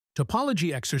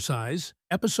Topology exercise,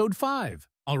 episode 5.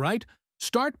 All right,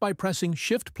 start by pressing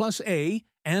Shift plus A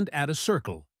and add a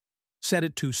circle. Set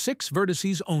it to 6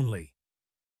 vertices only.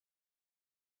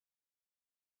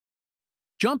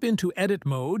 Jump into Edit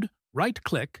mode,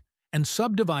 right-click, and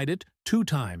subdivide it 2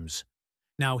 times.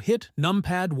 Now hit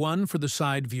Numpad 1 for the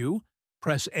side view,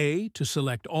 press A to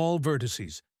select all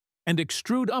vertices, and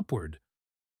extrude upward.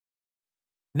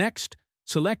 Next,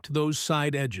 select those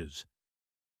side edges.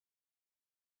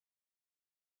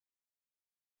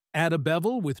 Add a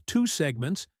bevel with 2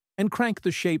 segments and crank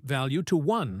the shape value to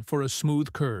 1 for a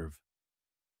smooth curve.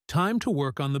 Time to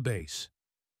work on the base.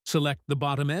 Select the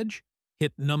bottom edge,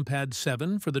 hit Numpad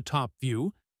 7 for the top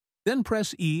view, then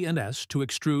press E and S to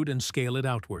extrude and scale it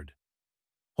outward.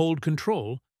 Hold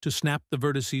Ctrl to snap the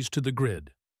vertices to the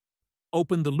grid.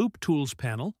 Open the Loop Tools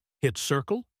panel, hit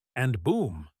Circle, and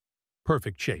boom!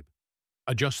 Perfect shape.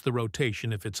 Adjust the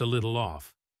rotation if it's a little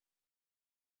off.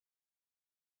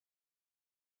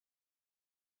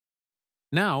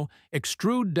 Now,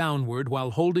 extrude downward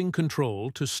while holding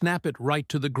Ctrl to snap it right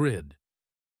to the grid.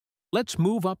 Let's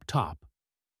move up top.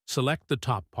 Select the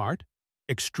top part,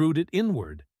 extrude it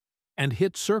inward, and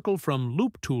hit Circle from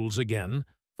Loop Tools again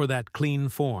for that clean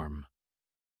form.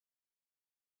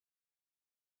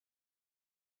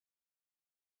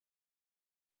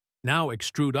 Now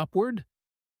extrude upward,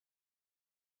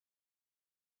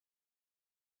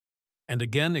 and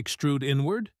again extrude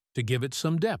inward to give it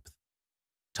some depth.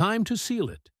 Time to seal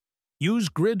it. Use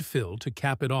grid fill to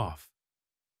cap it off.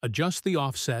 Adjust the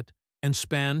offset and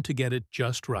span to get it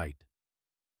just right.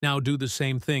 Now do the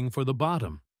same thing for the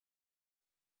bottom.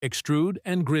 Extrude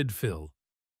and grid fill.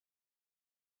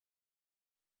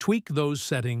 Tweak those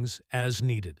settings as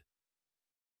needed.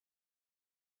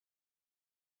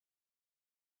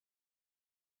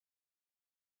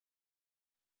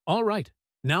 All right,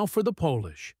 now for the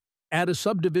polish. Add a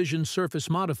subdivision surface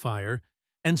modifier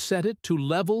and set it to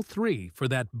level 3 for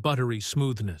that buttery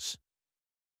smoothness.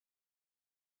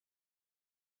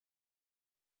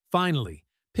 Finally,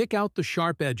 pick out the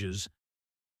sharp edges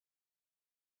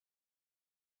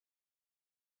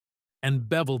and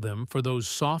bevel them for those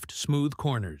soft, smooth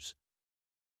corners.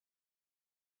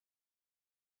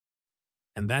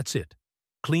 And that's it.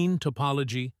 Clean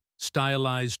topology,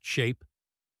 stylized shape,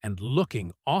 and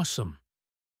looking awesome.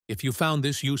 If you found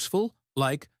this useful,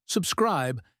 like,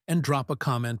 subscribe, and drop a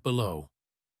comment below.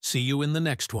 See you in the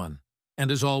next one.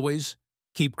 And as always,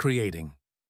 keep creating.